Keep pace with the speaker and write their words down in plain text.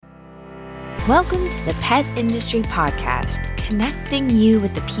Welcome to the Pet Industry Podcast, connecting you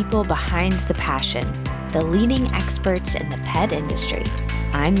with the people behind the passion, the leading experts in the pet industry.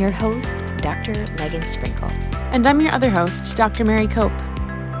 I'm your host, Dr. Megan Sprinkle. And I'm your other host, Dr. Mary Cope.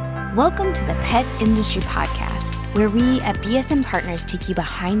 Welcome to the Pet Industry Podcast, where we at BSM Partners take you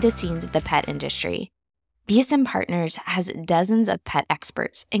behind the scenes of the pet industry. BSM Partners has dozens of pet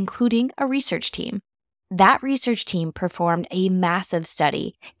experts, including a research team. That research team performed a massive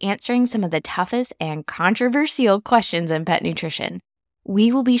study answering some of the toughest and controversial questions in pet nutrition.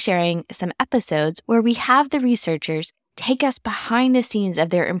 We will be sharing some episodes where we have the researchers take us behind the scenes of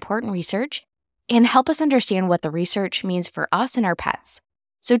their important research and help us understand what the research means for us and our pets.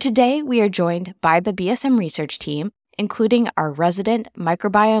 So today we are joined by the BSM research team, including our resident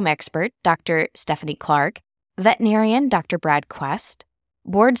microbiome expert, Dr. Stephanie Clark, veterinarian, Dr. Brad Quest,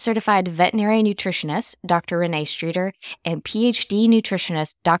 board-certified veterinary nutritionist, Dr. Renee Streeter, and PhD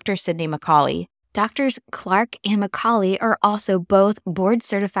nutritionist, Dr. Sydney McCauley. Doctors Clark and McCauley are also both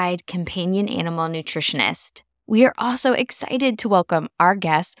board-certified companion animal nutritionists. We are also excited to welcome our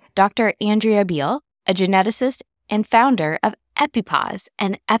guest, Dr. Andrea Beal, a geneticist and founder of EpiPause,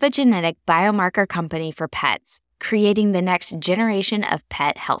 an epigenetic biomarker company for pets, creating the next generation of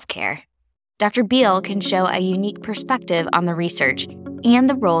pet healthcare. Dr. Beal can show a unique perspective on the research and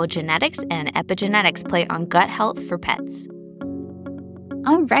the role genetics and epigenetics play on gut health for pets.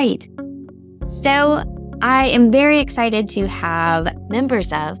 All right. So I am very excited to have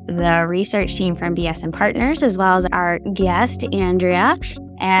members of the research team from BSM Partners, as well as our guest, Andrea.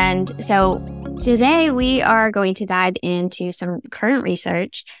 And so today we are going to dive into some current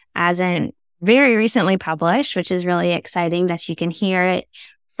research, as in very recently published, which is really exciting that you can hear it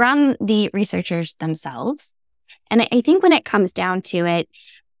from the researchers themselves. And I think when it comes down to it,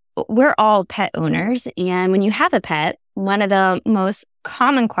 we're all pet owners. And when you have a pet, one of the most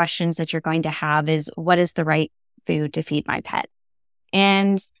common questions that you're going to have is, what is the right food to feed my pet?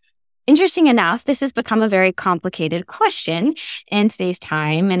 And interesting enough, this has become a very complicated question in today's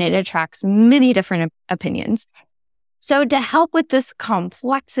time, and it attracts many different opinions. So to help with this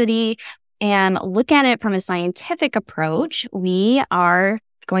complexity and look at it from a scientific approach, we are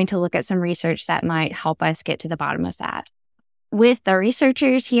going to look at some research that might help us get to the bottom of that. With the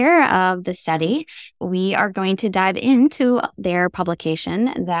researchers here of the study, we are going to dive into their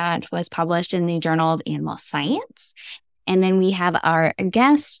publication that was published in the Journal of Animal Science. And then we have our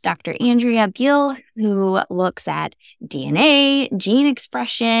guest, Dr. Andrea Beal, who looks at DNA, gene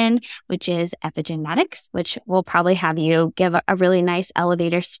expression, which is epigenetics, which we'll probably have you give a really nice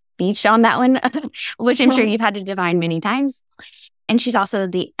elevator speech on that one, which I'm sure you've had to define many times. And she's also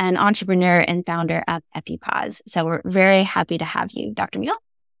an entrepreneur and founder of EpiPause. So we're very happy to have you, Dr. Beal,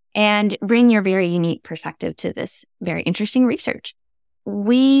 and bring your very unique perspective to this very interesting research.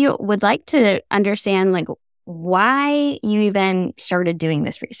 We would like to understand, why you even started doing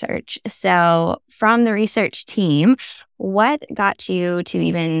this research. So from the research team, what got you to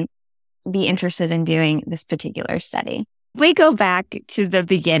even be interested in doing this particular study? We go back to the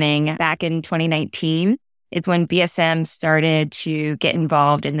beginning. Back in 2019 is when BSM started to get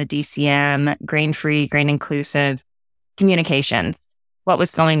involved in the DCM, grain-free, grain-inclusive communications. What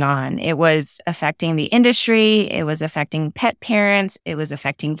was going on? It was affecting the industry. It was affecting pet parents. It was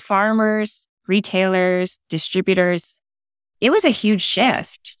affecting farmers, retailers, distributors. It was a huge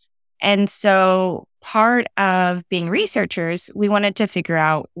shift. And so part of being researchers, we wanted to figure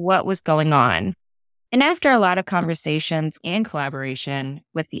out what was going on. And after a lot of conversations and collaboration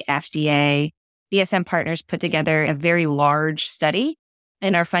with the FDA, BSM Partners put together a very large study,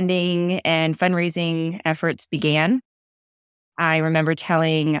 and our funding and fundraising efforts began. I remember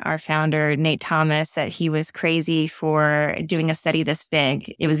telling our founder, Nate Thomas, that he was crazy for doing a study this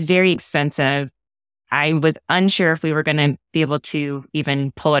big. It was very expensive. I was unsure if we were going to be able to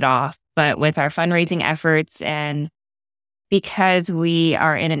even pull it off. But with our fundraising efforts, and because we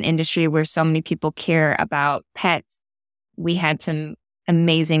are in an industry where so many people care about pets, we had some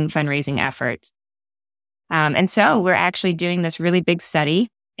amazing fundraising efforts. And so we're actually doing this really big study,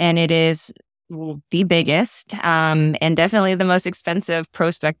 and it is the biggest and definitely the most expensive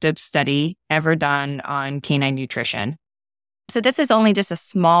prospective study ever done on canine nutrition. So this is only just a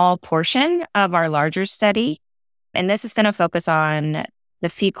small portion of our larger study. And this is going to focus on the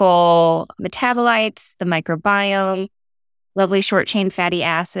fecal metabolites, the microbiome, lovely short-chain fatty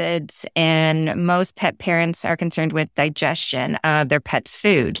acids, and most pet parents are concerned with digestion of their pet's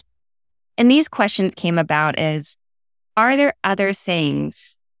food. And these questions came about as, are there other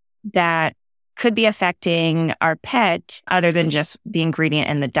things that could be affecting our pet other than just the ingredient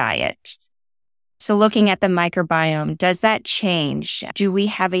in the diet? So looking at the microbiome, does that change? Do we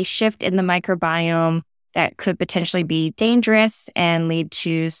have a shift in the microbiome that could potentially be dangerous and lead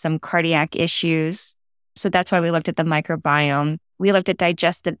to some cardiac issues? So that's why we looked at the microbiome. We looked at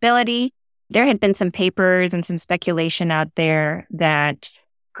digestibility. There had been some papers and some speculation out there that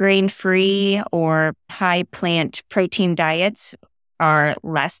grain-free or high plant protein diets are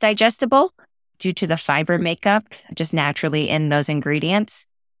less digestible due to the fiber makeup just naturally in those ingredients.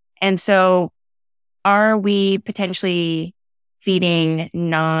 And so are we potentially feeding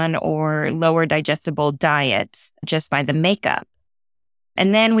non or lower digestible diets just by the makeup?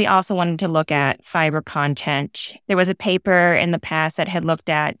 And then we also wanted to look at fiber content. There was a paper in the past that had looked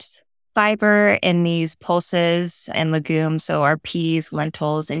at fiber in these pulses and legumes, so our peas,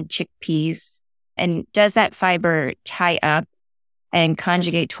 lentils, and chickpeas. And does that fiber tie up and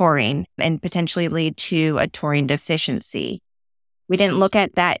conjugate taurine and potentially lead to a taurine deficiency? We didn't look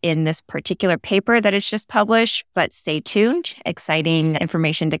at that in this particular paper that is just published, but stay tuned. Exciting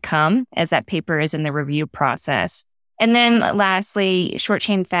information to come as that paper is in the review process. And then lastly,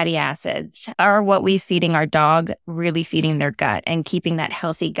 short-chain fatty acids. Are what we feeding our dog really feeding their gut and keeping that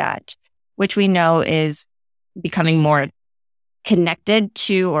healthy gut, which we know is becoming more connected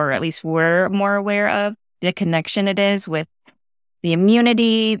to, or at least we're more aware of, the connection it is with the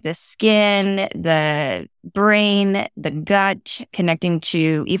immunity, the skin, the brain, the gut, connecting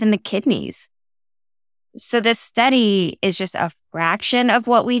to even the kidneys. So this study is just a fraction of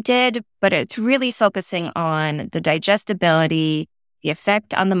what we did, but it's really focusing on the digestibility, the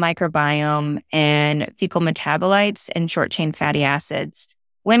effect on the microbiome, and fecal metabolites and short-chain fatty acids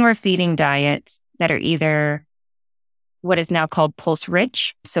when we're feeding diets that are either what is now called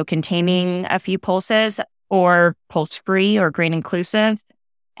pulse-rich, so containing a few pulses, or pulse-free or grain-inclusive.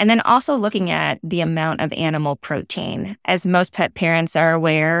 And then also looking at the amount of animal protein. As most pet parents are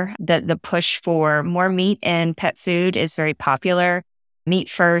aware, the push for more meat in pet food is very popular. Meat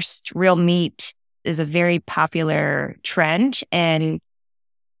first, real meat is a very popular trend. And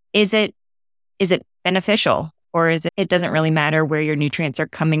is it beneficial, or it doesn't really matter where your nutrients are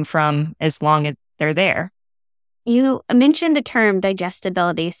coming from as long as they're there? You mentioned the term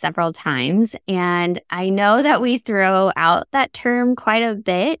digestibility several times, and I know that we throw out that term quite a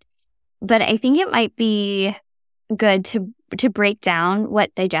bit, but I think it might be good to break down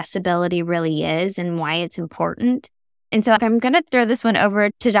what digestibility really is and why it's important. And so I'm going to throw this one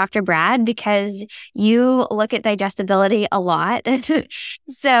over to Dr. Brad because you look at digestibility a lot.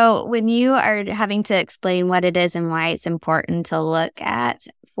 So when you are having to explain what it is and why it's important to look at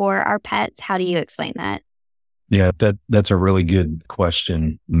for our pets, how do you explain that? Yeah, that's a really good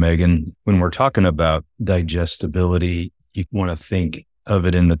question, Megan. When we're talking about digestibility, you want to think of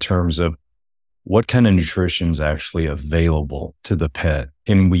it in the terms of what kind of nutrition is actually available to the pet.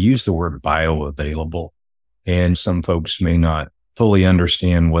 And we use the word bioavailable, and some folks may not fully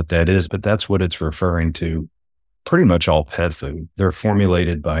understand what that is, but that's what it's referring to. Pretty much all pet food. They're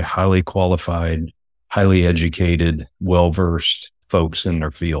formulated by highly qualified, highly educated, well-versed folks in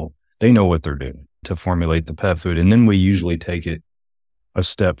their field. They know what they're doing to formulate the pet food. And then we usually take it a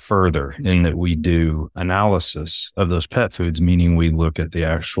step further in that we do analysis of those pet foods, meaning we look at the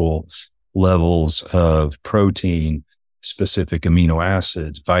actual levels of protein, specific amino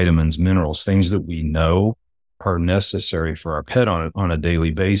acids, vitamins, minerals, things that we know are necessary for our pet on a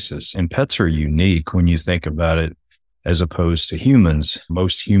daily basis. And pets are unique when you think about it as opposed to humans.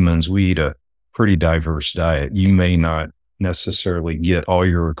 Most humans, we eat a pretty diverse diet. You may not necessarily get all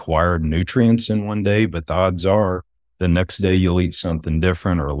your required nutrients in one day, but the odds are the next day you'll eat something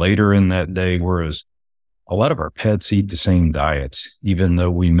different or later in that day. Whereas a lot of our pets eat the same diets, even though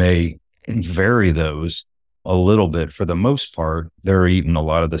we may vary those a little bit. For the most part, they're eating a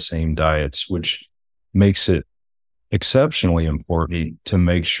lot of the same diets, which makes it exceptionally important to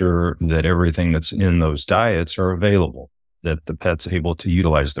make sure that everything that's in those diets are available, that the pet's able to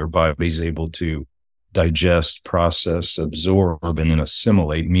utilize, their body's able to digest, process, absorb, and then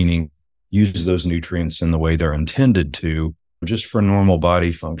assimilate, meaning use those nutrients in the way they're intended to, just for normal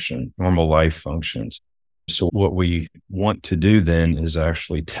body function, normal life functions. So what we want to do then is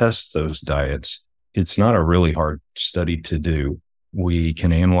actually test those diets. It's not a really hard study to do. We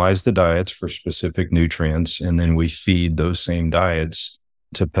can analyze the diets for specific nutrients, and then we feed those same diets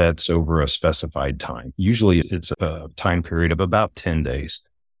to pets over a specified time. Usually it's a time period of about 10 days.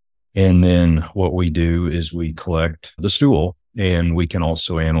 And then what we do is we collect the stool, and we can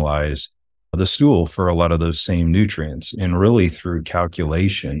also analyze the stool for a lot of those same nutrients. And really through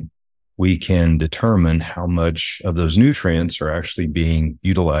calculation, we can determine how much of those nutrients are actually being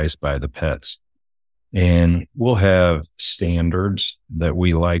utilized by the pets. And we'll have standards that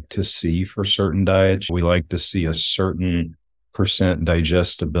we like to see for certain diets. We like to see a certain percent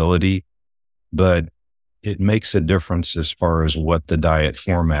digestibility, but it makes a difference as far as what the diet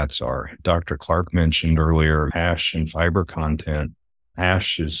formats are. Dr. Clark mentioned earlier ash and fiber content.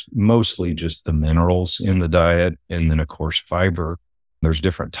 Ash is mostly just the minerals in the diet. And then, of course, fiber. There's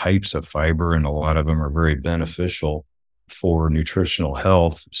different types of fiber, and a lot of them are very beneficial for nutritional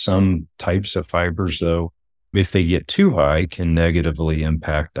health. Some types of fibers, though, if they get too high, can negatively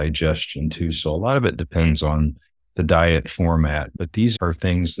impact digestion too. So a lot of it depends on the diet format. But these are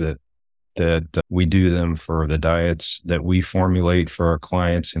things that we do them for the diets that we formulate for our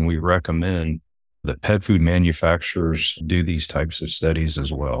clients, and we recommend that pet food manufacturers do these types of studies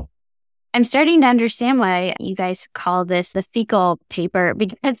as well. I'm starting to understand why you guys call this the fecal paper,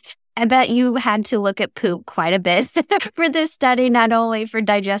 because I bet you had to look at poop quite a bit for this study, not only for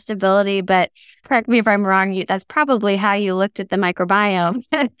digestibility, but correct me if I'm wrong, that's probably how you looked at the microbiome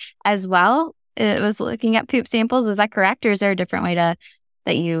as well. It was looking at poop samples. Is that correct? Or is there a different way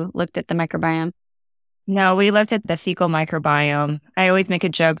that you looked at the microbiome? No, we looked at the fecal microbiome. I always make a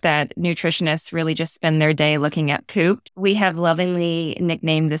joke that nutritionists really just spend their day looking at poop. We have lovingly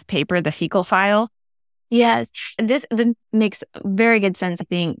nicknamed this paper the fecal file. Yes, this makes very good sense, I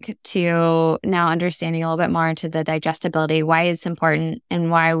think, to now understanding a little bit more into the digestibility, why it's important,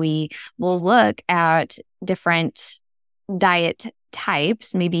 and why we will look at different diet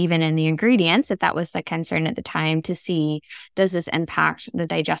types, maybe even in the ingredients, if that was the concern at the time, to see, does this impact the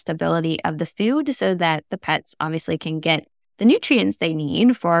digestibility of the food so that the pets obviously can get the nutrients they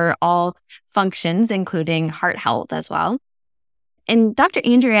need for all functions, including heart health as well. And Dr.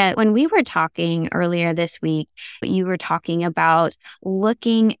 Andrea, when we were talking earlier this week, you were talking about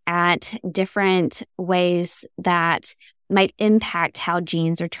looking at different ways that might impact how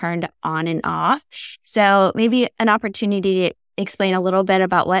genes are turned on and off. So maybe an opportunity to explain a little bit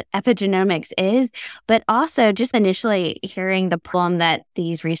about what epigenomics is, but also just initially hearing the problem that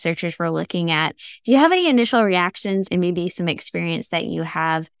these researchers were looking at. Do you have any initial reactions and maybe some experience that you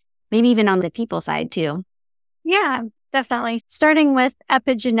have, maybe even on the people side too? Yeah, definitely. Starting with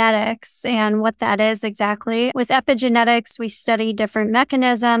epigenetics and what that is exactly. With epigenetics, we study different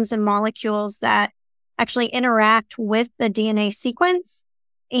mechanisms and molecules that actually interact with the DNA sequence,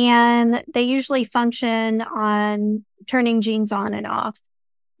 and they usually function on turning genes on and off.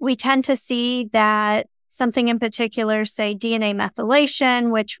 We tend to see that something in particular, say DNA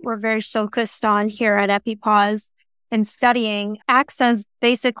methylation, which we're very focused on here at EpiPause and studying, acts as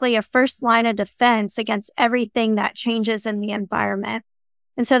basically a first line of defense against everything that changes in the environment.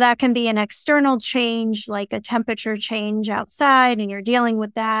 And so that can be an external change, like a temperature change outside, and you're dealing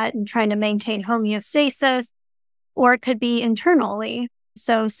with that and trying to maintain homeostasis, or it could be internally.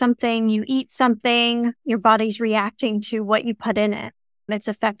 So you eat something, your body's reacting to what you put in it. It's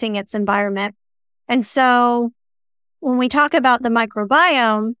affecting its environment. And so when we talk about the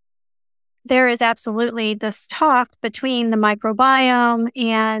microbiome, there is absolutely this talk between the microbiome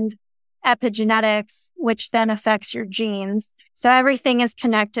and epigenetics, which then affects your genes. So everything is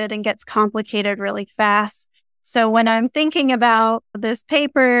connected and gets complicated really fast. So when I'm thinking about this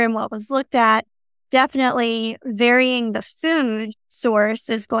paper and what was looked at, definitely varying the food source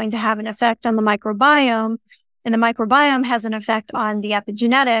is going to have an effect on the microbiome, and the microbiome has an effect on the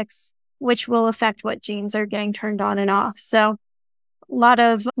epigenetics, which will affect what genes are getting turned on and off. So a lot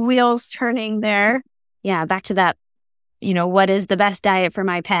of wheels turning there. Yeah, back to that, what is the best diet for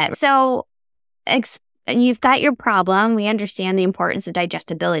my pet? So you've got your problem. We understand the importance of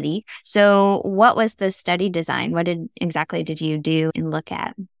digestibility. So what was the study design? What exactly did you do and look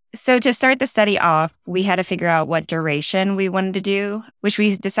at? So to start the study off, we had to figure out what duration we wanted to do, which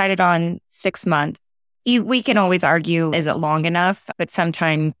we decided on 6 months. We can always argue, is it long enough? But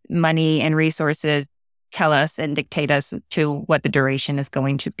sometimes money and resources tell us and dictate us to what the duration is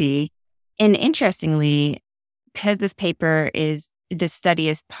going to be. And interestingly, because this study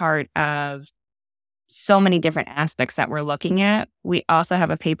is part of so many different aspects that we're looking at, we also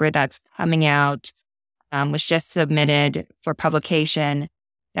have a paper that's coming out, was just submitted for publication,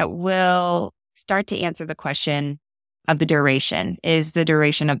 that will start to answer the question of the duration. Is the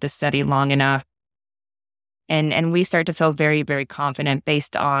duration of the study long enough? And we start to feel very, very confident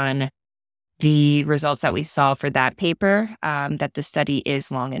based on the results that we saw for that paper, that the study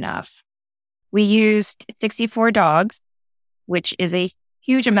is long enough. We used 64 dogs, which is a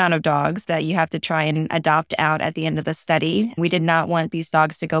huge amount of dogs that you have to try and adopt out at the end of the study. We did not want these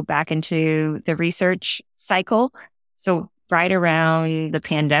dogs to go back into the research cycle. So right around the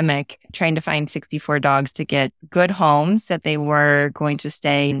pandemic, trying to find 64 dogs to get good homes that they were going to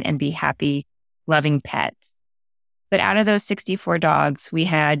stay and be happy loving pets. But out of those 64 dogs, we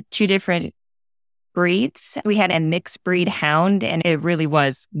had 2 different breeds. We had a mixed breed hound, and it really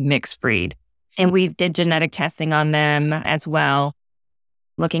was mixed breed. And we did genetic testing on them as well,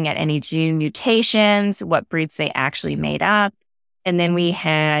 looking at any gene mutations, what breeds they actually made up. And then we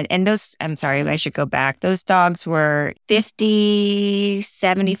had, I'm sorry, I should go back. Those dogs were 50,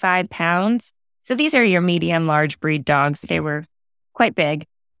 75 pounds. So these are your medium, large breed dogs. They were quite big.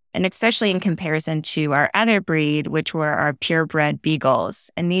 And especially in comparison to our other breed, which were our purebred beagles.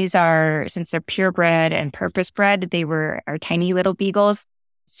 And these are, since they're purebred and purpose bred, they were our tiny little beagles,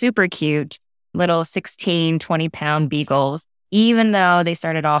 super cute, little 16, 20-pound beagles. Even though they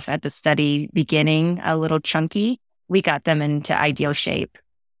started off at the study beginning a little chunky, we got them into ideal shape.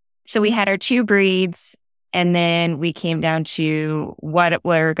 So we had our 2 breeds, and then we came down to what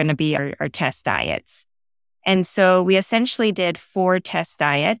were going to be our test diets. And so we essentially did 4 test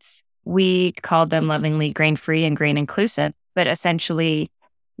diets. We called them lovingly grain-free and grain-inclusive, but essentially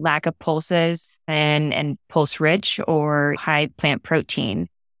lack of pulses and pulse-rich or high plant protein.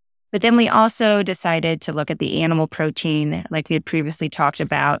 But then we also decided to look at the animal protein like we had previously talked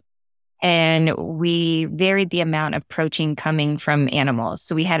about, and we varied the amount of protein coming from animals.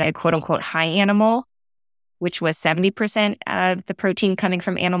 So we had a quote-unquote high animal, which was 70% of the protein coming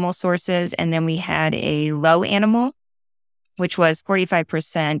from animal sources. And then we had a low animal, which was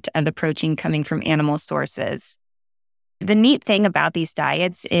 45% of the protein coming from animal sources. The neat thing about these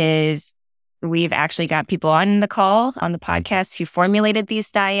diets is we've actually got people on the call, on the podcast, who formulated these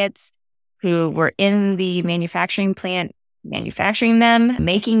diets, who were in the manufacturing plant, manufacturing them,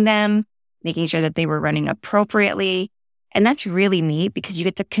 making sure that they were running appropriately. And that's really neat because you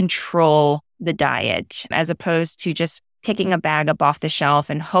get to control the diet as opposed to just picking a bag up off the shelf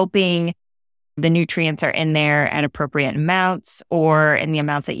and hoping the nutrients are in there at appropriate amounts or in the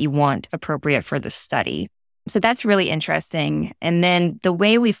amounts that you want appropriate for the study. So that's really interesting. And then the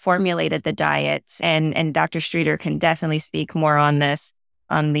way we formulated the diets, and Dr. Streeter can definitely speak more on this,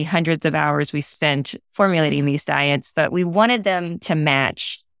 on the hundreds of hours we spent formulating these diets, but we wanted them to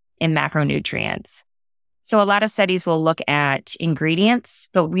match in macronutrients. So a lot of studies will look at ingredients,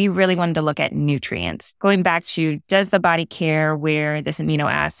 but we really wanted to look at nutrients. Going back to, does the body care where this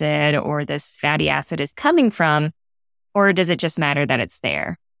amino acid or this fatty acid is coming from, or does it just matter that it's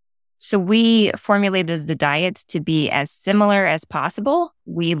there? So we formulated the diets to be as similar as possible.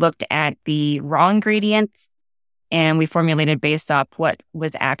 We looked at the raw ingredients and we formulated based off what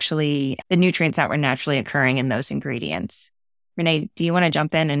was actually the nutrients that were naturally occurring in those ingredients. Renee, do you want to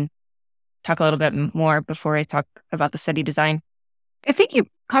jump in and talk a little bit more before I talk about the study design? I think you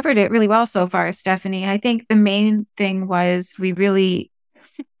covered it really well so far, Stephanie. I think the main thing was we really,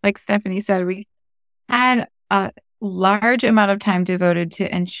 like Stephanie said, we had a large amount of time devoted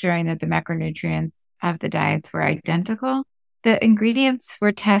to ensuring that the macronutrients of the diets were identical. The ingredients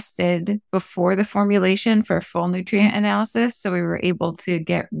were tested before the formulation for full nutrient analysis, so we were able to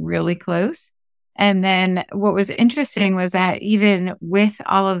get really close. And then what was interesting was that even with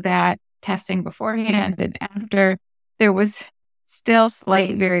all of that testing beforehand and after, there was still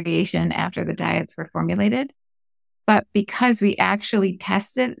slight variation after the diets were formulated. But because we actually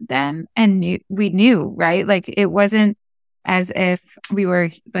tested them and we knew, right? Like it wasn't as if we were,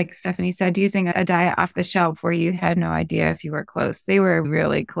 like Stephanie said, using a diet off the shelf where you had no idea if you were close. They were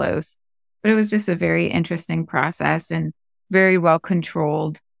really close. But it was just a very interesting process and very well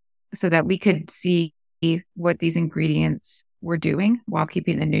controlled so that we could see what these ingredients were doing while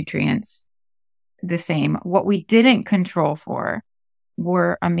keeping the nutrients the same. What we didn't control for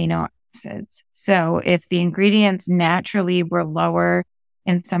were amino acids. So if the ingredients naturally were lower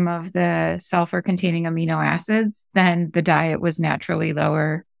in some of the sulfur-containing amino acids, then the diet was naturally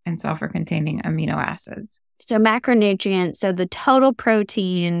lower in sulfur-containing amino acids. So macronutrients, so the total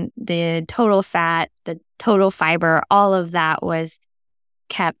protein, the total fat, the total fiber, all of that was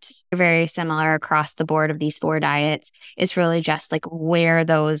kept very similar across the board of these 4 diets. It's really just like where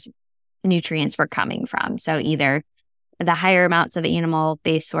those nutrients were coming from. So either the higher amounts of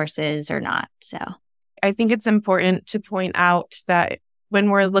animal-based sources or not. So I think it's important to point out that when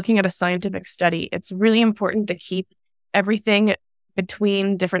we're looking at a scientific study, it's really important to keep everything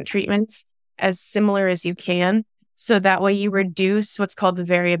between different treatments as similar as you can. So that way you reduce what's called the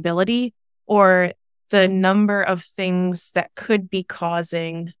variability or the number of things that could be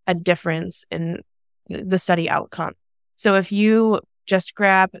causing a difference in the study outcome. So if you just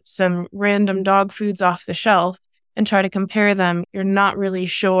grab some random dog foods off the shelf and try to compare them, you're not really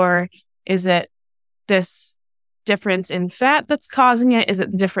sure, is it this difference in fat that's causing it? Is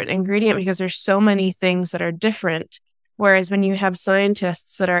it the different ingredient? Because there's so many things that are different. Whereas when you have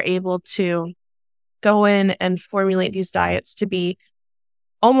scientists that are able to go in and formulate these diets to be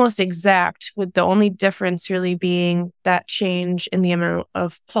almost exact, with the only difference really being that change in the amount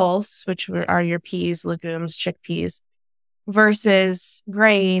of pulse, which are your peas, legumes, chickpeas, versus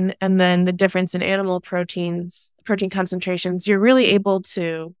grain, and then the difference in animal proteins, protein concentrations. You're really able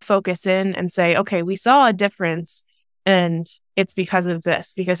to focus in and say, okay, we saw a difference and it's because of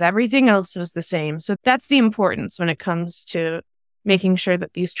this, because everything else was the same. So that's the importance when it comes to making sure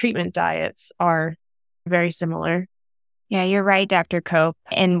that these treatment diets are very similar. Yeah, you're right, Dr. Cope.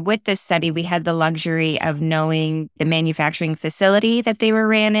 And with this study, we had the luxury of knowing the manufacturing facility that they were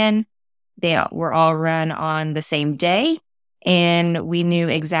ran in. They were all run on the same day. And we knew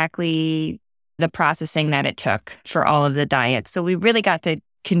exactly the processing that it took for all of the diets. So we really got to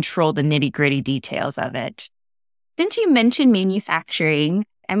control the nitty-gritty details of it. Since you mentioned manufacturing,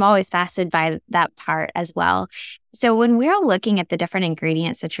 I'm always fascinated by that part as well. So when we're looking at the different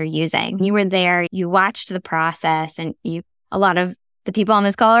ingredients that you're using, you were there, you watched the process, and a lot of the people on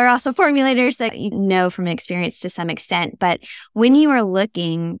this call are also formulators that you know from experience to some extent. But when you are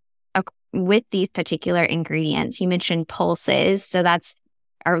looking with these particular ingredients, you mentioned pulses. So that's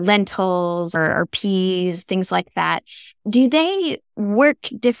our lentils or peas, things like that. Do they work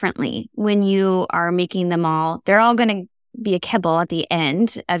differently when you are making them all? They're all going to be a kibble at the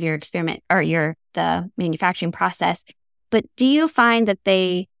end of your experiment or the manufacturing process. But do you find that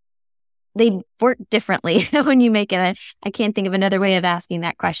they work differently when you make it? I can't think of another way of asking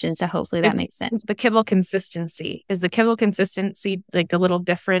that question. So hopefully that makes sense. The kibble consistency. Is the kibble consistency like a little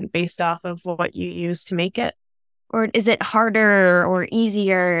different based off of what you use to make it? Or is it harder or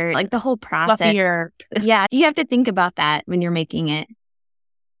easier? Like the whole process. Fluffier. Yeah. You have to think about that when you're making it.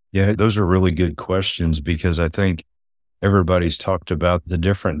 Yeah, those are really good questions, because I think everybody's talked about the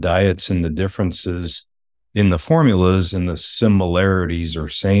different diets and the differences in the formulas and the similarities or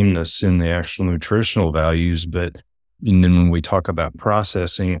sameness in the actual nutritional values. And then when we talk about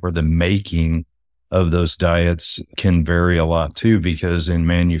processing or the making of those diets can vary a lot too, because in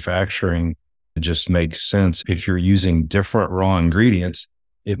manufacturing, it just makes sense. If you're using different raw ingredients,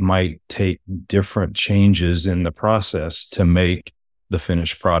 it might take different changes in the process to make the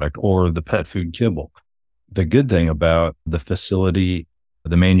finished product or the pet food kibble. The good thing about the facility,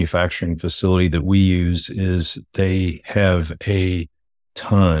 the manufacturing facility that we use, is they have a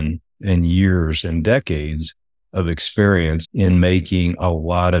ton and years and decades of experience in making a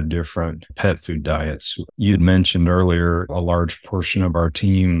lot of different pet food diets. You'd mentioned earlier, a large portion of our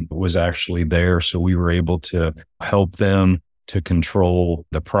team was actually there. So we were able to help them to control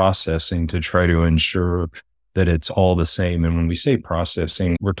the processing to try to ensure that it's all the same. And when we say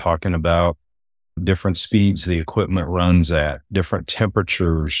processing, we're talking about different speeds the equipment runs at, different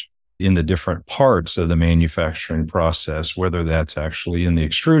temperatures in the different parts of the manufacturing process, whether that's actually in the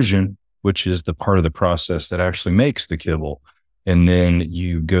extrusion, which is the part of the process that actually makes the kibble. And then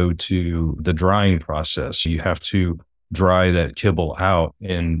you go to the drying process. You have to dry that kibble out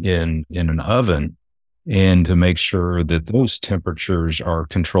in an oven, and to make sure that those temperatures are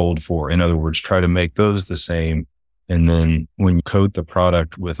controlled for. In other words, try to make those the same. And then when you coat the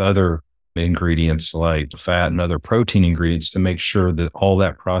product with other ingredients like fat and other protein ingredients, to make sure that all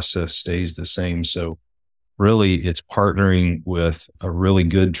that process stays the same. So really, it's partnering with a really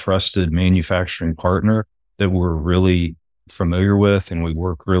good, trusted manufacturing partner that we're really familiar with and we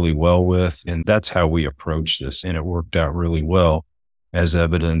work really well with. And that's how we approach this. And it worked out really well, as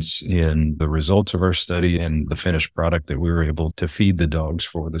evidence in the results of our study and the finished product that we were able to feed the dogs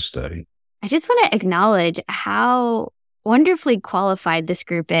for the study. I just want to acknowledge how wonderfully qualified this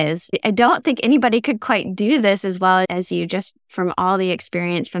group is. I don't think anybody could quite do this as well as you, just from all the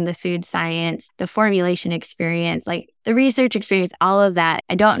experience from the food science, the formulation experience, like the research experience, all of that.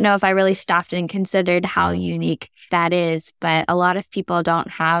 I don't know if I really stopped and considered how unique that is, but a lot of people don't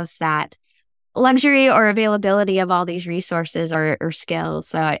have that luxury or availability of all these resources or skills.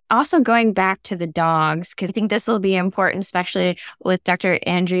 So also going back to the dogs, because I think this will be important, especially with Dr.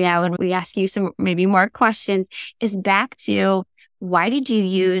 Andrea, when we ask you some maybe more questions, is back to why did you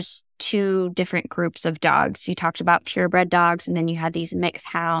use two different groups of dogs? You talked about purebred dogs, and then you had these mixed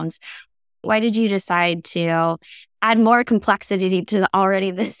hounds. Why did you decide to add more complexity to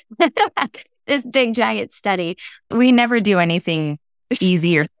already this big giant study? We never do anything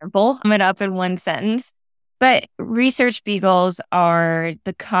easy or simple. Sum it up in one sentence. But research beagles are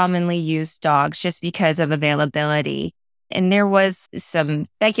the commonly used dogs just because of availability. And there was some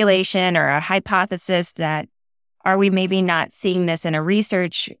speculation or a hypothesis that, are we maybe not seeing this in a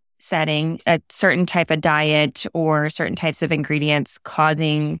research setting, a certain type of diet or certain types of ingredients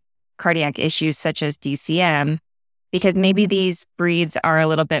causing cardiac issues such as DCM? because maybe these breeds are a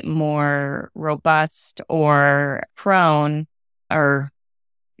little bit more robust or prone or,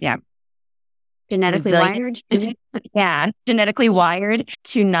 Genetically resilient. wired. Genetically wired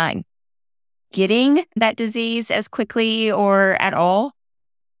to not getting that disease as quickly or at all.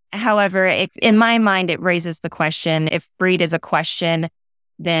 However, in my mind, it raises the question, if breed is a question,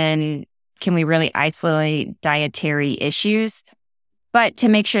 then can we really isolate dietary issues? But to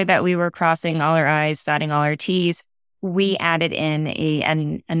make sure that we were crossing all our I's, dotting all our T's, we added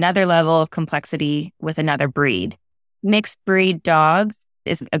in another level of complexity with another breed. Mixed breed dogs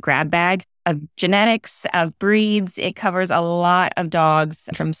is a grab bag of genetics, of breeds. It covers a lot of dogs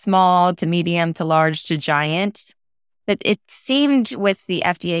from small to medium to large to giant. But it seemed with the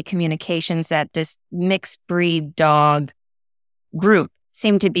FDA communications that this mixed breed dog group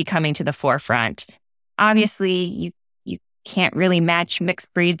seemed to be coming to the forefront. Obviously, you can't really match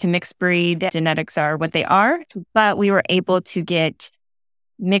mixed breed to mixed breed. Genetics are what they are, but we were able to get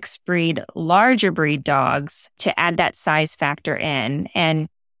mixed breed, larger breed dogs to add that size factor in, and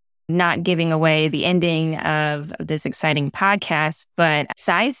not giving away the ending of this exciting podcast, but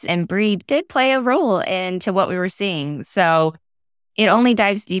size and breed did play a role into what we were seeing. So it only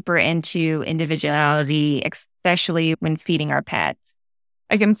dives deeper into individuality, especially when feeding our pets.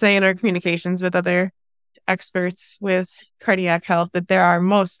 I can say in our communications with other experts with cardiac health that there are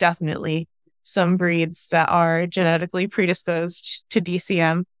most definitely some breeds that are genetically predisposed to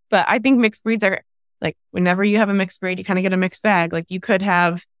DCM. But I think mixed breeds are like, whenever you have a mixed breed, you kind of get a mixed bag. Like, you could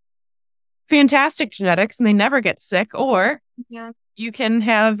have fantastic genetics and they never get sick, or you can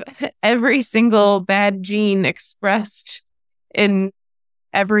have every single bad gene expressed in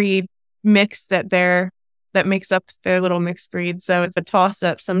every mix that makes up their little mixed breed. So it's a toss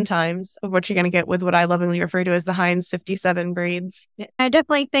up sometimes of what you're going to get with what I lovingly refer to as the Heinz 57 breeds. I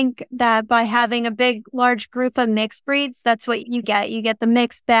definitely think that by having a big, large group of mixed breeds, that's what you get. You get the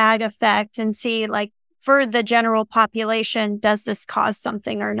mixed bag effect and see, like, for the general population, does this cause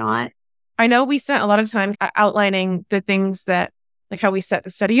something or not? I know we spent a lot of time outlining the things that, like how we set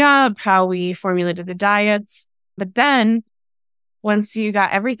the study up, how we formulated the diets. But then once you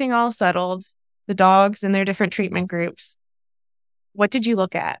got everything all settled, the dogs and their different treatment groups, what did you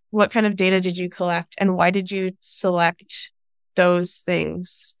look at? What kind of data did you collect? And why did you select those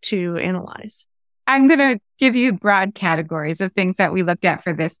things to analyze? I'm going to give you broad categories of things that we looked at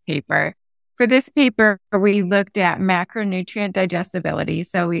for this paper. For this paper, we looked at macronutrient digestibility.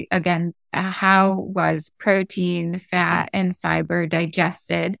 So how was protein, fat, and fiber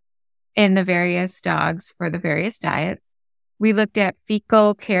digested in the various dogs for the various diets? We looked at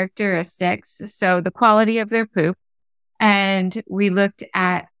fecal characteristics, so the quality of their poop. And we looked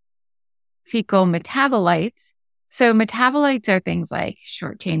at fecal metabolites. So metabolites are things like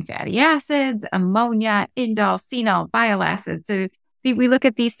short-chain fatty acids, ammonia, indole, phenol, bile acids. So we look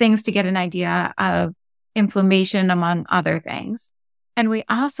at these things to get an idea of inflammation, among other things. And we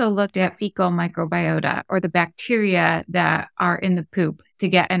also looked at fecal microbiota, or the bacteria that are in the poop, to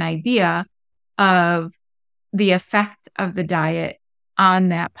get an idea of the effect of the diet on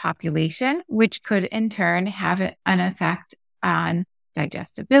that population, which could in turn have an effect on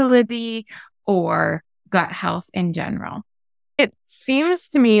digestibility or gut health in general. It seems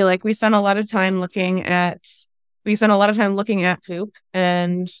to me like we spent a lot of time looking at poop,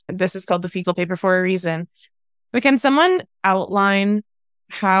 and this is called the fecal paper for a reason. But can someone outline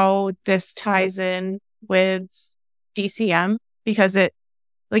how this ties in with DCM? Because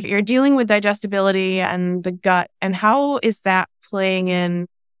you're dealing with digestibility and the gut, and how is that playing in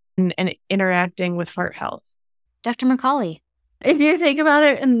and interacting with heart health? Dr. McCauley. If you think about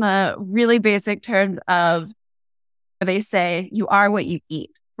it in the really basic terms of, they say you are what you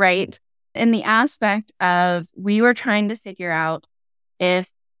eat, right? In the aspect of, we were trying to figure out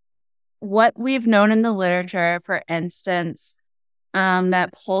if what we've known in the literature, for instance,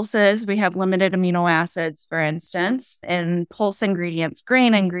 that pulses, we have limited amino acids, for instance, in pulse ingredients,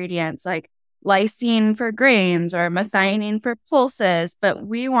 grain ingredients like lysine for grains or methionine for pulses. But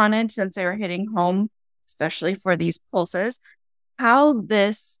we wanted, since they were hitting home, especially for these pulses, how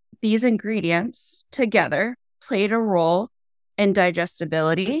these ingredients together played a role in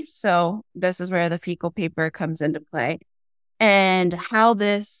digestibility. So this is where the fecal paper comes into play, and how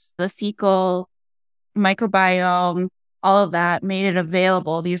the fecal microbiome, all of that made it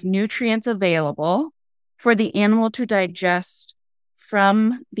available, these nutrients available for the animal to digest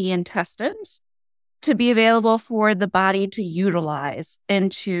from the intestines, to be available for the body to utilize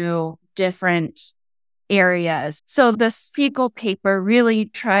into different areas. So this fecal paper really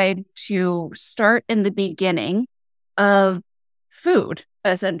tried to start in the beginning of food,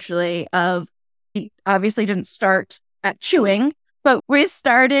 essentially, of We obviously didn't start at chewing, but we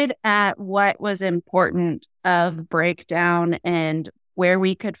started at what was important of breakdown and where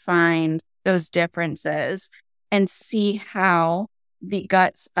we could find those differences and see how the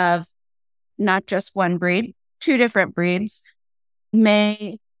guts of not just one breed, 2 different breeds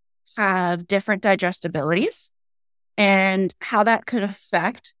may have different digestibilities and how that could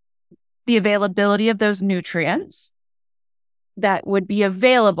affect the availability of those nutrients that would be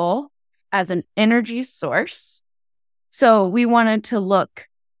available as an energy source. So we wanted to look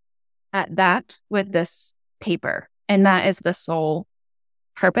at that with this paper. And that is the sole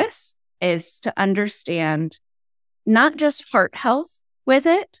purpose, is to understand not just heart health with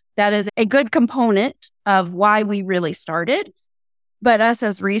it. That is a good component of why we really started. But us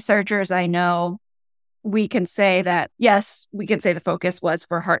as researchers, I know we can say that, yes, we can say the focus was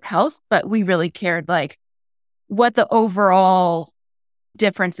for heart health, but we really cared like what the overall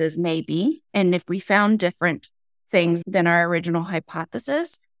differences may be. And if we found different things than our original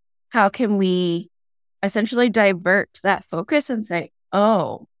hypothesis, how can we essentially divert that focus and say,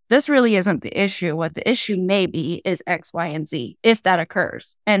 oh, this really isn't the issue. What the issue may be is X, Y, and Z, if that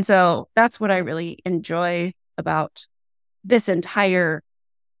occurs. And so that's what I really enjoy about this entire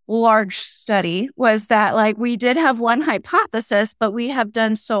large study, was that like we did have one hypothesis, but we have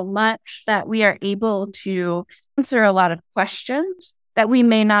done so much that we are able to answer a lot of questions that we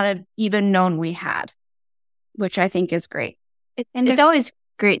may not have even known we had, which I think is great. And it's always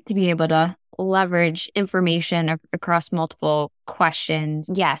great to be able to leverage information across multiple questions.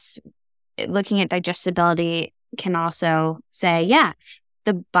 Yes, looking at digestibility can also say, yeah,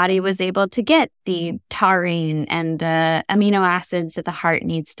 the body was able to get the taurine and the amino acids that the heart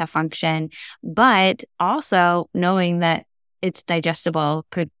needs to function, but also knowing that it's digestible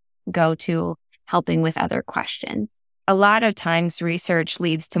could go to helping with other questions. A lot of times research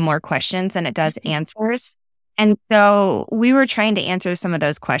leads to more questions than it does answers. And so we were trying to answer some of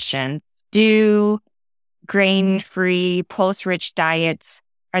those questions. Do grain-free, pulse-rich diets,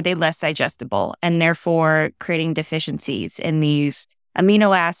 are they less digestible and therefore creating deficiencies in these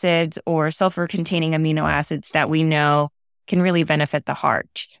amino acids or sulfur-containing amino acids that we know can really benefit the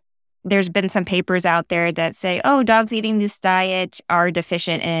heart? There's been some papers out there that say, oh, dogs eating this diet are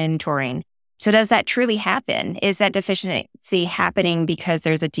deficient in taurine. So does that truly happen? Is that deficiency happening because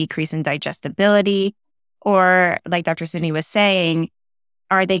there's a decrease in digestibility? Or like Dr. Sydney was saying,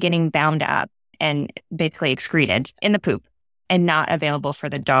 are they getting bound up and basically excreted in the poop and not available for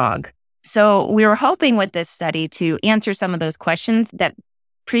the dog? So we were hoping with this study to answer some of those questions that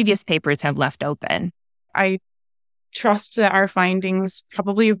previous papers have left open. I trust that our findings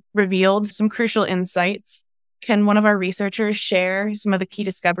probably revealed some crucial insights. Can one of our researchers share some of the key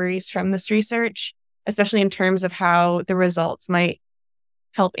discoveries from this research, especially in terms of how the results might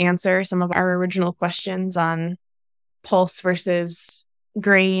help answer some of our original questions on pulse versus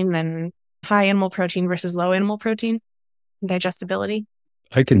grain and high animal protein versus low animal protein and digestibility?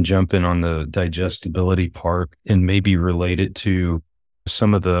 I can jump in on the digestibility part and maybe relate it to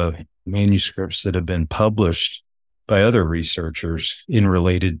some of the manuscripts that have been published by other researchers in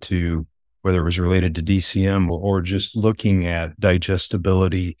related to, whether it was related to DCM or just looking at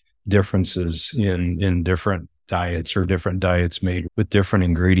digestibility differences in different diets or different diets made with different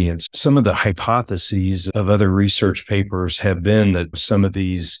ingredients. Some of the hypotheses of other research papers have been that some of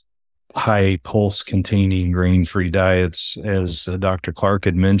these high pulse containing grain-free diets, as Dr. Clark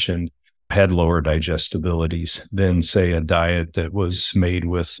had mentioned, had lower digestibilities than, say, a diet that was made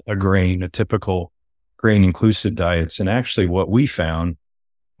with a grain, a typical grain-inclusive diets. And actually what we found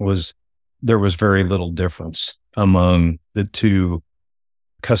was there was very little difference among the 2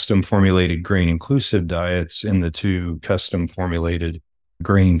 custom formulated grain-inclusive diets and the 2 custom formulated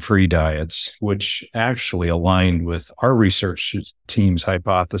grain-free diets, which actually aligned with our research team's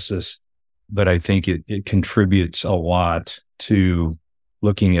hypothesis. But I think it contributes a lot to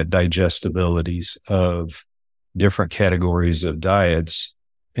looking at digestibilities of different categories of diets.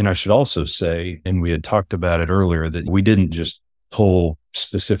 And I should also say, and we had talked about it earlier, that we didn't just pull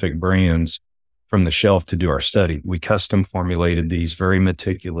specific brands from the shelf to do our study. We custom formulated these very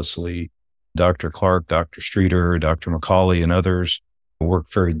meticulously. Dr. Clark, Dr. Streeter, Dr. McCauley, and others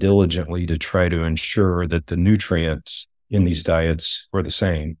worked very diligently to try to ensure that the nutrients in these diets were the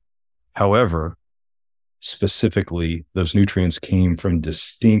same. However, specifically, those nutrients came from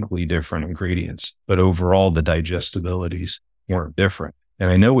distinctly different ingredients, but overall the digestibilities weren't different. And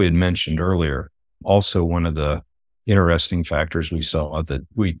I know we had mentioned earlier, also one of the interesting factors we saw that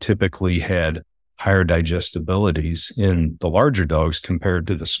we typically had higher digestibilities in the larger dogs compared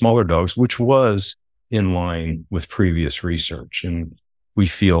to the smaller dogs, which was in line with previous research. And we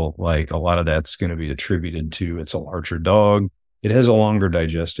feel like a lot of that's going to be attributed to it's a larger dog. It has a longer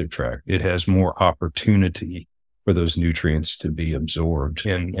digestive tract. It has more opportunity for those nutrients to be absorbed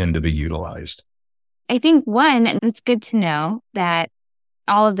and to be utilized. I think it's good to know that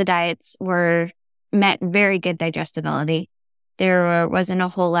all of the diets met very good digestibility. There wasn't a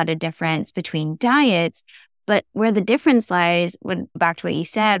whole lot of difference between diets, but where the difference lies, back to what you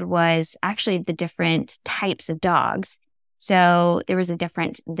said, was actually the different types of dogs. So there was a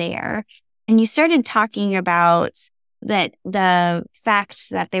difference there. And you started talking about that the fact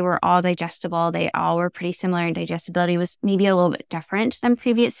that they were all digestible, they all were pretty similar in digestibility, was maybe a little bit different than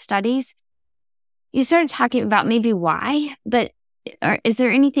previous studies. You started talking about maybe why, but is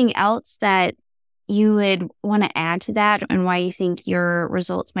there anything else that you would want to add to that and why you think your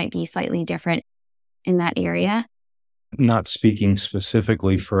results might be slightly different in that area? Not speaking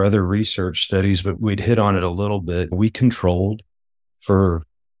specifically for other research studies, but we'd hit on it a little bit. We controlled for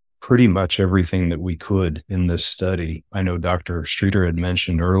pretty much everything that we could in this study. I know Dr. Streeter had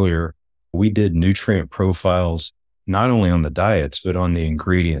mentioned earlier, we did nutrient profiles, not only on the diets, but on the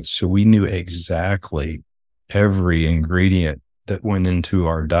ingredients. So we knew exactly every ingredient that went into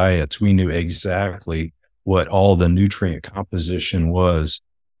our diets. We knew exactly what all the nutrient composition was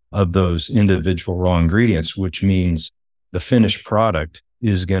of those individual raw ingredients, which means the finished product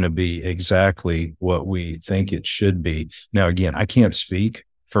is going to be exactly what we think it should be. Now, again, I can't speak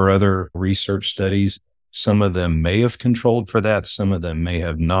for other research studies. Some of them may have controlled for that. Some of them may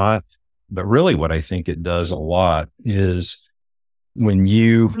have not. But really what I think it does a lot is when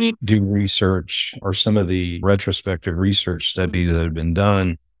you do research or some of the retrospective research studies that have been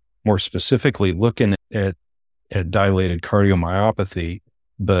done, more specifically looking at dilated cardiomyopathy,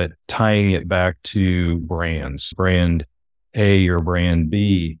 but tying it back to brands, brand A or brand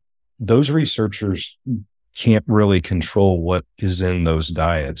B, those researchers can't really control what is in those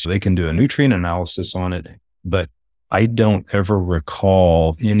diets. They can do a nutrient analysis on it, but I don't ever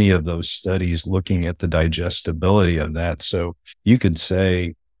recall any of those studies looking at the digestibility of that. So you could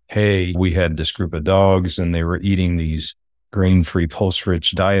say, hey, we had this group of dogs and they were eating these grain-free,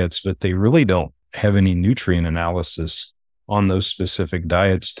 pulse-rich diets, but they really don't have any nutrient analysis on those specific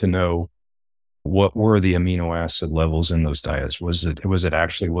diets to know what were the amino acid levels in those diets. Was it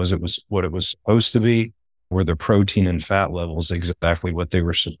what it was supposed to be? Were the protein and fat levels exactly what they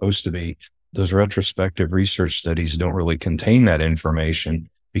were supposed to be? Those retrospective research studies don't really contain that information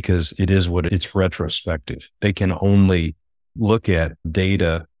because it's retrospective. They can only look at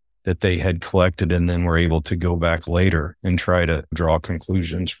data that they had collected and then were able to go back later and try to draw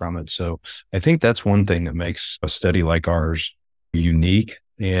conclusions from it. So I think that's one thing that makes a study like ours unique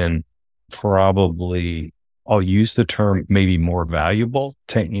and probably, I'll use the term, maybe more valuable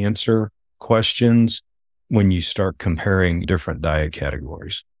to answer questions when you start comparing different diet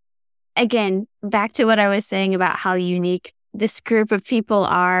categories. Again, back to what I was saying about how unique this group of people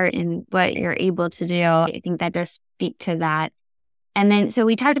are and what you're able to do. I think that does speak to that. And then, so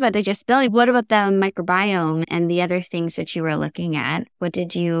we talked about digestibility. What about the microbiome and the other things that you were looking at? What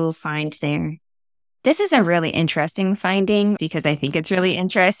did you find there? This is a really interesting finding because I think it's really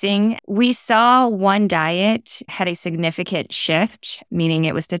interesting. We saw one diet had a significant shift, meaning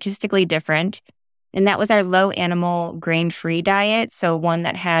it was statistically different. And that was our low animal grain-free diet. So one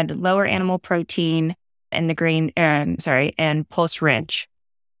that had lower animal protein and and pulse-rich.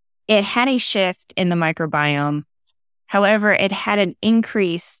 It had a shift in the microbiome. However, it had an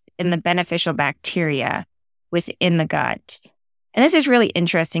increase in the beneficial bacteria within the gut. And this is really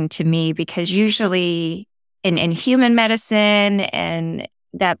interesting to me because usually in human medicine, and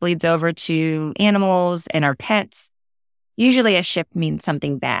that bleeds over to animals and our pets, usually a shift means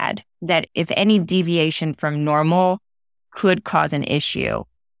something bad, that if any deviation from normal could cause an issue.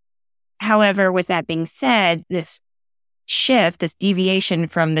 However, with that being said, this shift, this deviation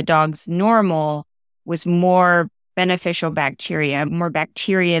from the dog's normal was more beneficial bacteria, more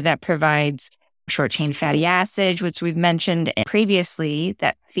bacteria that provides short-chain fatty acids, which we've mentioned previously,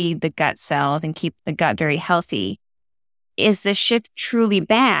 that feed the gut cells and keep the gut very healthy. Is the shift truly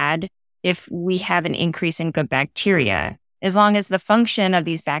bad if we have an increase in good bacteria? As long as the function of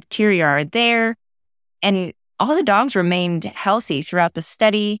these bacteria are there, and all the dogs remained healthy throughout the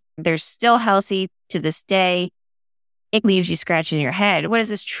study, they're still healthy to this day, it leaves you scratching your head. What does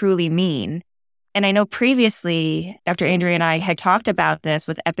this truly mean? And I know previously, Dr. Andrea and I had talked about this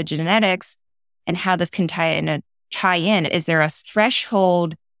with epigenetics and how this can tie in. Is there a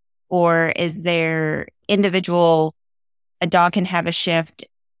threshold, or is there a dog can have a shift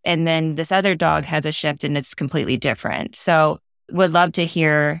and then this other dog has a shift and it's completely different? So would love to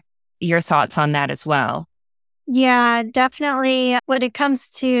hear your thoughts on that as well. Yeah, definitely. When it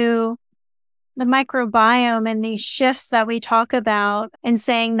comes to the microbiome and these shifts that we talk about and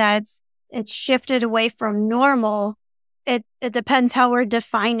saying that it's shifted away from normal, it depends how we're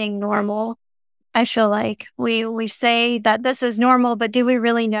defining normal. I feel like we say that this is normal, but do we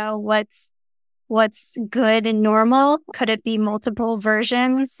really know what's good and normal? Could it be multiple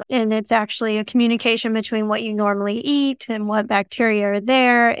versions? And it's actually a communication between what you normally eat and what bacteria are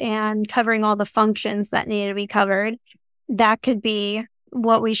there and covering all the functions that need to be covered. That could be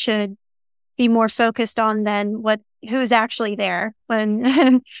what we should be more focused on than who's actually there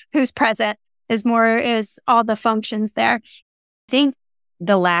when who's present is all the functions there. I think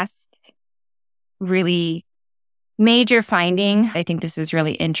the last really major finding, I think this is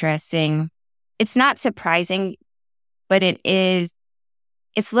really interesting. It's not surprising, but it's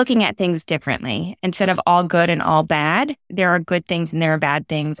looking at things differently. Instead of all good and all bad, there are good things and there are bad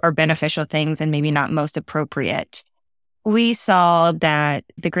things or beneficial things and maybe not most appropriate. We saw that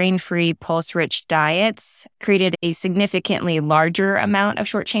the grain-free, pulse-rich diets created a significantly larger amount of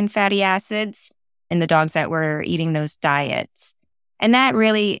short-chain fatty acids in the dogs that were eating those diets. And that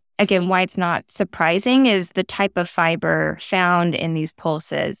really, again, why it's not surprising is the type of fiber found in these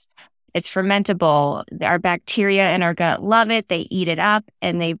pulses. It's fermentable. Our bacteria in our gut love it. They eat it up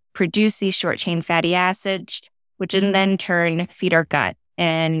and they produce these short-chain fatty acids, which in then turn feed our gut.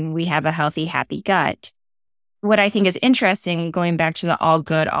 And we have a healthy, happy gut. What I think is interesting, going back to the all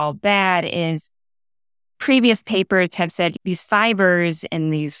good, all bad, is previous papers have said these fibers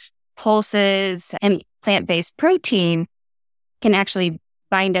and these pulses and plant-based protein can actually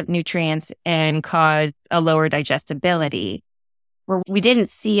bind up nutrients and cause a lower digestibility. Where we didn't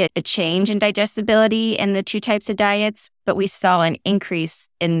see a change in digestibility in the two types of diets, but we saw an increase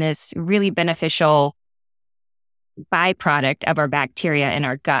in this really beneficial byproduct of our bacteria in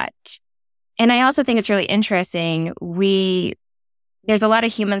our gut. And I also think it's really interesting. There's a lot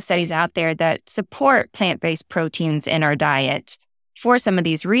of human studies out there that support plant-based proteins in our diet for some of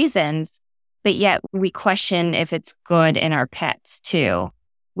these reasons, but yet we question if it's good in our pets too,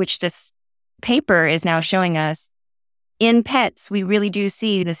 which this paper is now showing us in pets, we really do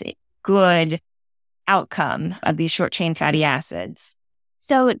see this good outcome of these short-chain fatty acids.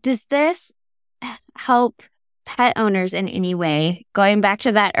 So does this help pet owners in any way? Going back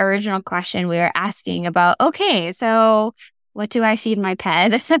to that original question we were asking about, okay, so what do I feed my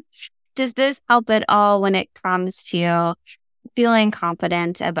pet? Does this help at all when it comes to feeling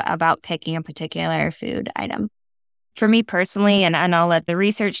confident about picking a particular food item? For me personally, and I'll let the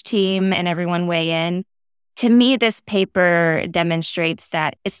research team and everyone weigh in, to me, this paper demonstrates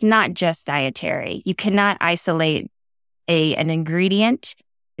that it's not just dietary. You cannot isolate an ingredient,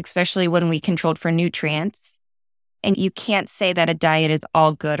 especially when we controlled for nutrients. And you can't say that a diet is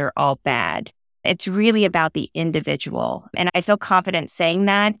all good or all bad. It's really about the individual. And I feel confident saying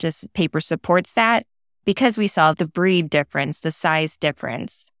that, just paper supports that, because we saw the breed difference, the size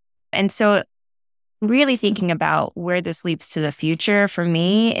difference. And so really thinking about where this leads to the future for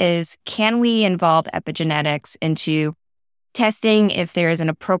me is, can we involve epigenetics into testing if there is an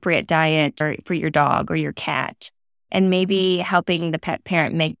appropriate diet for your dog or your cat, and maybe helping the pet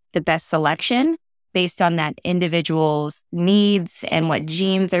parent make the best selection based on that individual's needs and what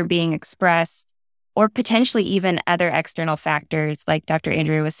genes are being expressed, or potentially even other external factors, like Dr.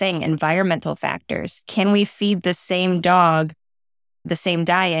 Andrea was saying, environmental factors. Can we feed the same dog the same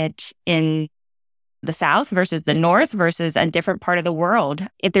diet in the South versus the North versus a different part of the world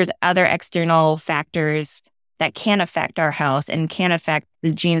if there's other external factors that can affect our health and can affect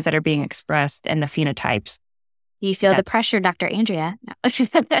the genes that are being expressed and the phenotypes? You feel the pressure, Dr. Andrea?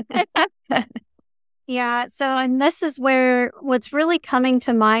 No. Yeah. So, and this is where what's really coming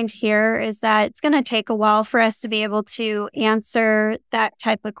to mind here is that it's going to take a while for us to be able to answer that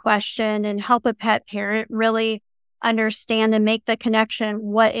type of question and help a pet parent really understand and make the connection.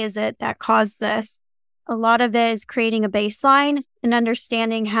 What is it that caused this? A lot of it is creating a baseline and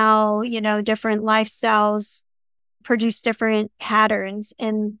understanding how, different lifestyles produce different patterns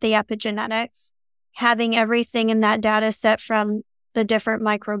in the epigenetics. Having everything in that data set from the different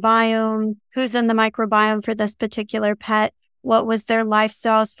microbiome, who's in the microbiome for this particular pet, what was their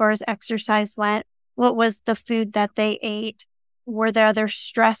lifestyle as far as exercise went, what was the food that they ate, were there other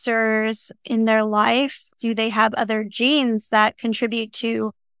stressors in their life, do they have other genes that contribute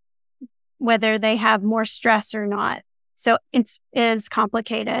to whether they have more stress or not. So it is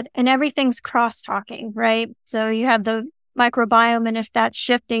complicated, and everything's cross-talking, right? So you have the microbiome, and if that's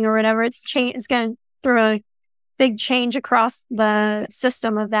shifting or whatever, it's going to throw a big change across the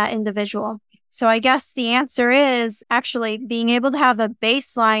system of that individual. So I guess the answer is actually being able to have a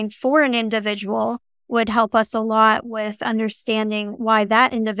baseline for an individual would help us a lot with understanding why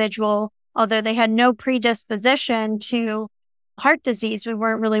that individual, although they had no predisposition to heart disease, we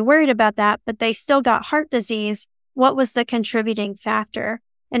weren't really worried about that, but they still got heart disease. What was the contributing factor?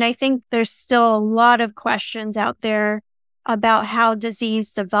 And I think there's still a lot of questions out there about how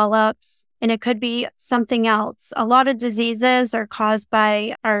disease develops, and it could be something else. A lot of diseases are caused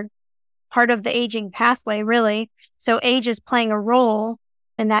by our part of the aging pathway, really. So age is playing a role,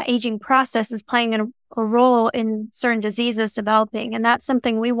 and that aging process is playing a role in certain diseases developing. And that's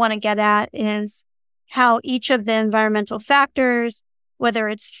something we want to get at, is how each of the environmental factors, whether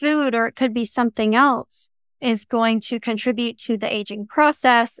it's food or it could be something else, is going to contribute to the aging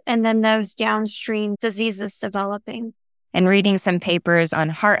process and then those downstream diseases developing. And reading some papers on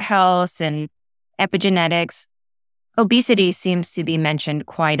heart health and epigenetics, obesity seems to be mentioned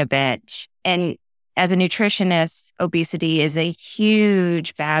quite a bit. And as a nutritionist, obesity is a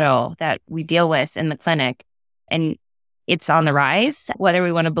huge battle that we deal with in the clinic. And it's on the rise, whether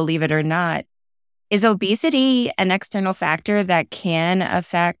we want to believe it or not. Is obesity an external factor that can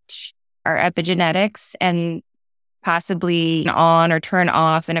affect our epigenetics and possibly on or turn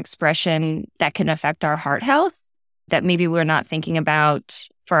off an expression that can affect our heart health that maybe we're not thinking about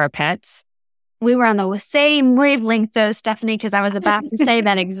for our pets? We were on the same wavelength though, Stephanie, because I was about to say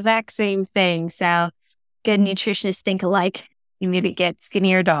that exact same thing. So good nutritionists think alike. You need to get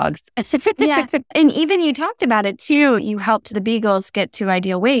skinnier dogs. Yeah. And even you talked about it too. You helped the beagles get to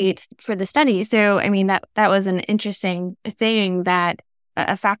ideal weight for the study. So, I mean, that was an interesting thing, that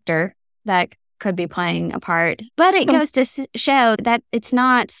a factor that could be playing a part. But it goes to show that it's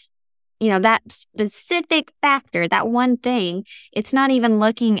not, that specific factor, that one thing. It's not even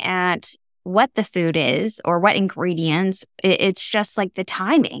looking at what the food is or what ingredients. It's just like the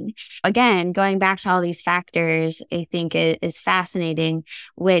timing. Again, going back to all these factors, I think it is fascinating,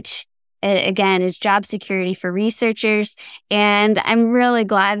 which again is job security for researchers. And I'm really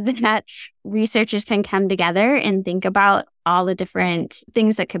glad that researchers can come together and think about all the different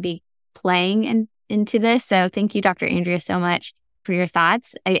things that could be playing into this. So thank you, Dr. Andrea, so much for your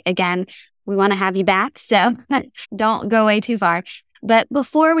thoughts. Again, we want to have you back, so don't go away too far. But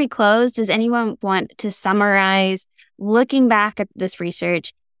before we close, does anyone want to summarize, looking back at this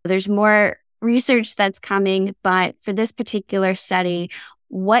research? There's more research that's coming, but for this particular study,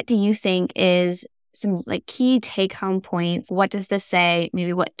 what do you think is some key take-home points? What does this say?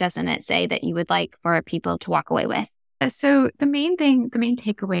 Maybe what doesn't it say that you would like for people to walk away with? So the main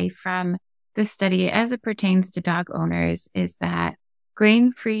takeaway from this study as it pertains to dog owners is that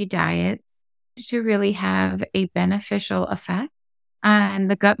grain-free diets to really have a beneficial effect on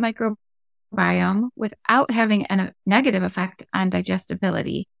the gut microbiome without having a negative effect on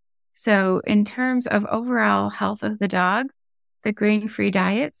digestibility. So in terms of overall health of the dog, the grain-free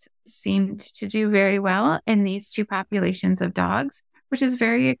diets seemed to do very well in these two populations of dogs, which is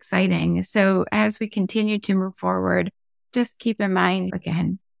very exciting. So as we continue to move forward, just keep in mind,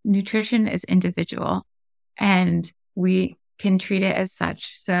 again, nutrition is individual and we can treat it as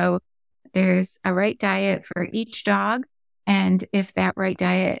such. So there's a right diet for each dog. And if that right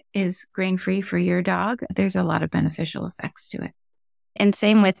diet is grain-free for your dog, there's a lot of beneficial effects to it. And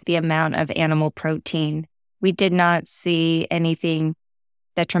same with the amount of animal protein. We did not see anything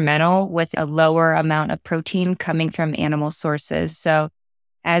detrimental with a lower amount of protein coming from animal sources. So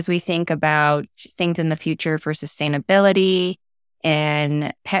as we think about things in the future for sustainability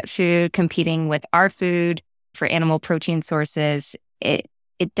and pet food competing with our food for animal protein sources, it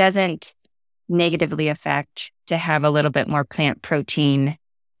doesn't negatively affect to have a little bit more plant protein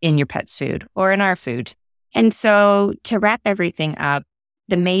in your pet's food or in our food. And so to wrap everything up,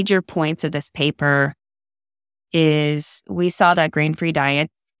 the major points of this paper is we saw that grain-free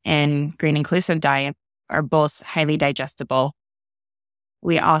diets and grain-inclusive diets are both highly digestible.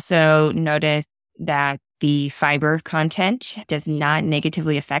 We also noticed that the fiber content does not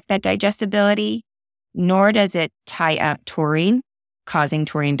negatively affect that digestibility, nor does it tie up taurine, causing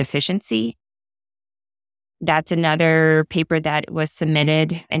taurine deficiency. That's another paper that was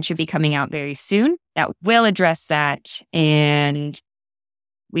submitted and should be coming out very soon that will address that. And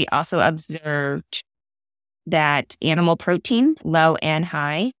we also observed that animal protein, low and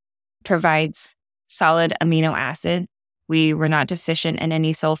high, provides solid amino acid. We were not deficient in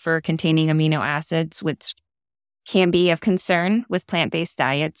any sulfur-containing amino acids, which can be of concern with plant-based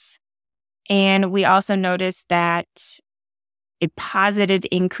diets. And we also noticed that a positive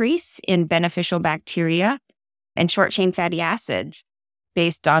increase in beneficial bacteria and short-chain fatty acids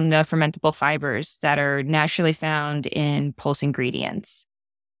based on the fermentable fibers that are naturally found in pulse ingredients.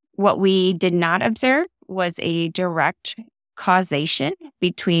 What we did not observe was a direct causation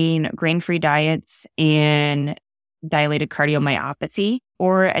between grain-free diets and dilated cardiomyopathy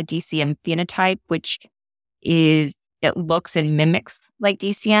or a DCM phenotype, which is, it looks and mimics like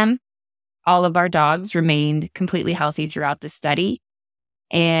DCM. All of our dogs remained completely healthy throughout the study.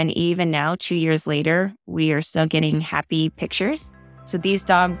 And even now, 2 years later, we are still getting happy pictures. So these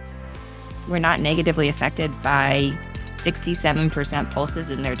dogs were not negatively affected by 67% pulses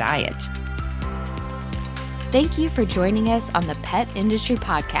in their diet. Thank you for joining us on the Pet Industry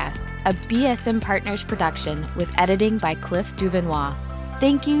Podcast, a BSM Partners production with editing by Cliff Duvenois.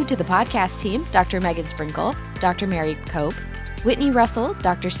 Thank you to the podcast team, Dr. Megan Sprinkle, Dr. Mary Cope, Whitney Russell,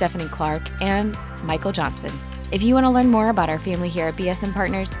 Dr. Stephanie Clark, and Michael Johnson. If you want to learn more about our family here at BSM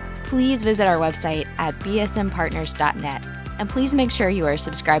Partners, please visit our website at bsmpartners.net. And please make sure you are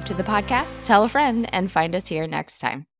subscribed to the podcast, tell a friend, and find us here next time.